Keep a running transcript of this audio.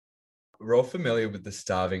we're all familiar with the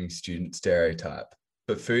starving student stereotype,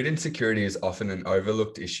 but food insecurity is often an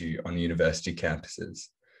overlooked issue on university campuses.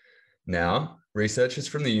 Now, researchers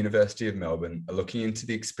from the University of Melbourne are looking into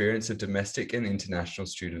the experience of domestic and international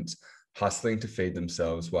students hustling to feed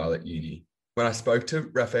themselves while at uni. When I spoke to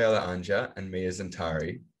Rafaela Anja and Mia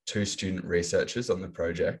Zantari, two student researchers on the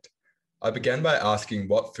project, I began by asking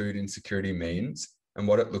what food insecurity means and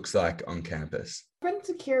what it looks like on campus. Food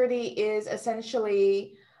insecurity is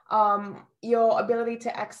essentially your ability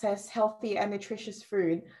to access healthy and nutritious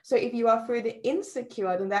food. So if you are food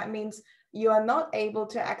insecure, then that means you are not able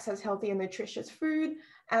to access healthy and nutritious food.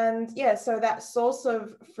 And yeah, so that source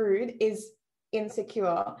of food is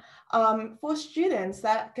insecure. For students,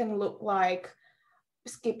 that can look like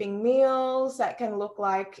skipping meals, that can look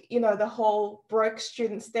like, the whole broke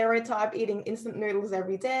student stereotype, eating instant noodles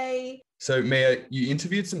every day. So Mia, you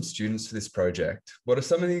interviewed some students for this project. What are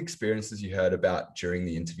some of the experiences you heard about during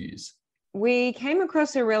the interviews? We came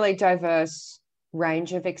across a really diverse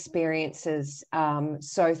range of experiences.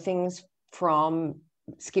 So things from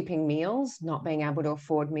skipping meals, not being able to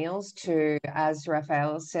afford meals, to, as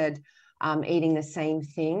Rafael said, eating the same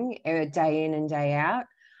thing day in and day out.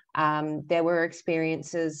 There were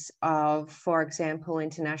experiences of, for example,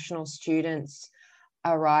 international students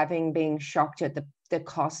arriving, being shocked at the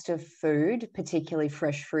cost of food, particularly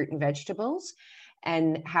fresh fruit and vegetables,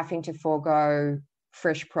 and having to forego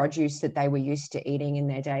fresh produce that they were used to eating in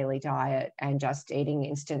their daily diet and just eating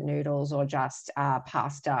instant noodles or just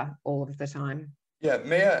pasta all of the time. Yeah,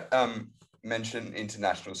 Mia mentioned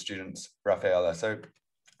international students, Rafaela. So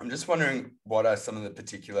I'm just wondering, what are some of the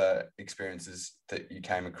particular experiences that you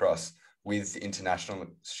came across with international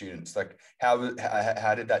students? Like, how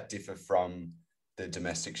did that differ from the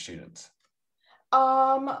domestic students?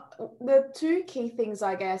 The two key things,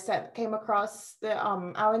 I guess, that came across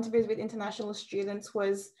our interviews with international students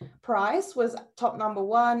was price was top number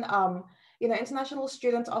one. International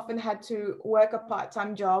students often had to work a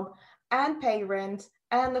part-time job and pay rent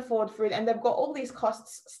and afford food, and they've got all these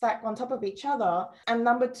costs stacked on top of each other. And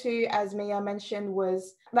number two, as Mia mentioned,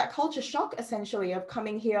 was that culture shock, essentially, of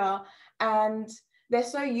coming here, and they're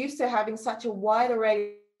so used to having such a wide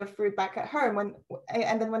array of food back at home,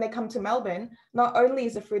 and then when they come to Melbourne, not only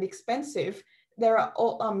is the food expensive, they're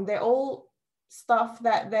all stuff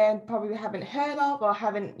that they probably haven't heard of or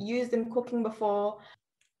haven't used in cooking before.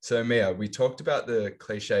 So Mia, we talked about the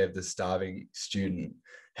cliche of the starving student.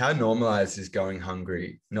 How normalized is going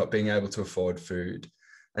hungry, not being able to afford food?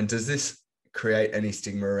 And does this create any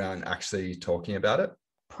stigma around actually talking about it?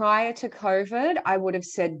 Prior to COVID, I would have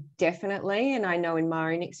said definitely. And I know in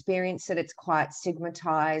my own experience that it's quite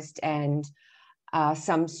stigmatized. And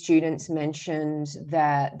some students mentioned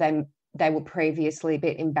that they were previously a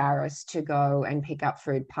bit embarrassed to go and pick up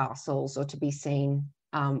food parcels or to be seen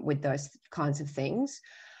with those kinds of things.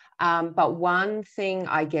 But one thing,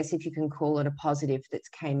 I guess, if you can call it a positive, that's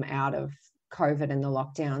came out of COVID and the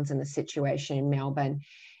lockdowns and the situation in Melbourne,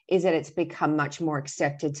 is that it's become much more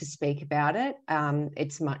accepted to speak about it.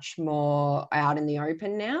 It's much more out in the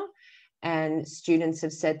open now. And students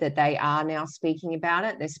have said that they are now speaking about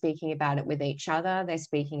it. They're speaking about it with each other. They're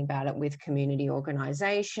speaking about it with community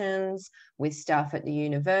organisations, with staff at the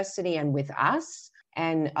university, and with us.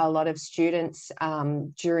 And a lot of students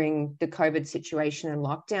during the COVID situation and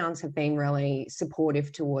lockdowns have been really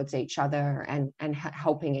supportive towards each other and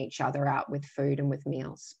helping each other out with food and with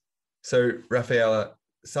meals. So, Rafaela,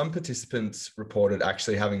 some participants reported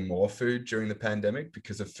actually having more food during the pandemic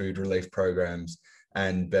because of food relief programs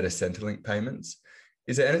and better Centrelink payments.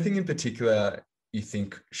 Is there anything in particular you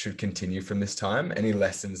think should continue from this time? Any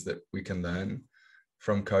lessons that we can learn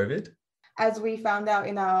from COVID? As we found out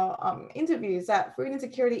in our interviews, that food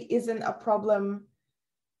insecurity isn't a problem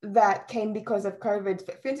that came because of COVID.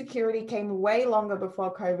 Food insecurity came way longer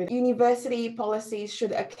before COVID. University policies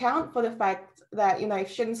should account for the fact that,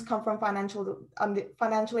 if students come from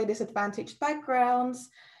financially disadvantaged backgrounds,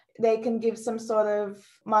 they can give some sort of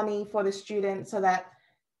money for the students so that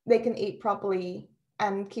they can eat properly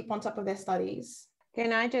and keep on top of their studies.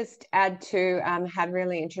 Can I just add to, had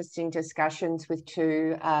really interesting discussions with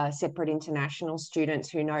two separate international students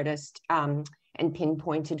who noticed and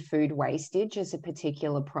pinpointed food wastage as a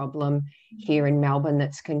particular problem here in Melbourne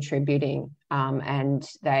that's contributing. And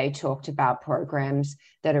they talked about programs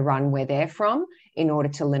that are run where they're from in order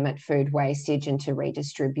to limit food wastage and to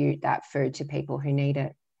redistribute that food to people who need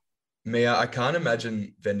it. Mia, I can't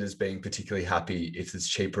imagine vendors being particularly happy if there's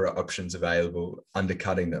cheaper options available,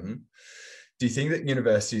 undercutting them. Do you think that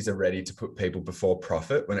universities are ready to put people before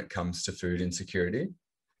profit when it comes to food insecurity?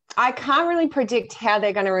 I can't really predict how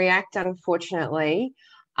they're going to react, unfortunately.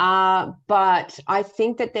 But I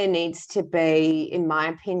think that there needs to be, in my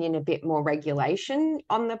opinion, a bit more regulation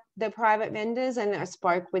on the private vendors. And I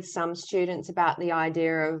spoke with some students about the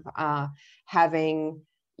idea of having,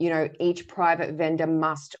 each private vendor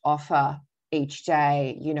must offer each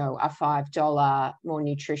day, a $5 more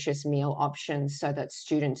nutritious meal option so that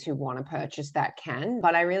students who want to purchase that can.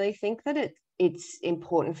 But I really think that it's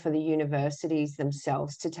important for the universities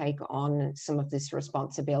themselves to take on some of this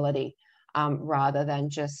responsibility, rather than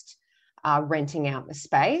just renting out the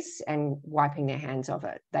space and wiping their hands of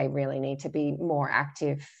it. They really need to be more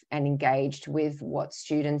active and engaged with what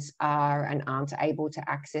students are and aren't able to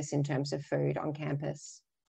access in terms of food on campus.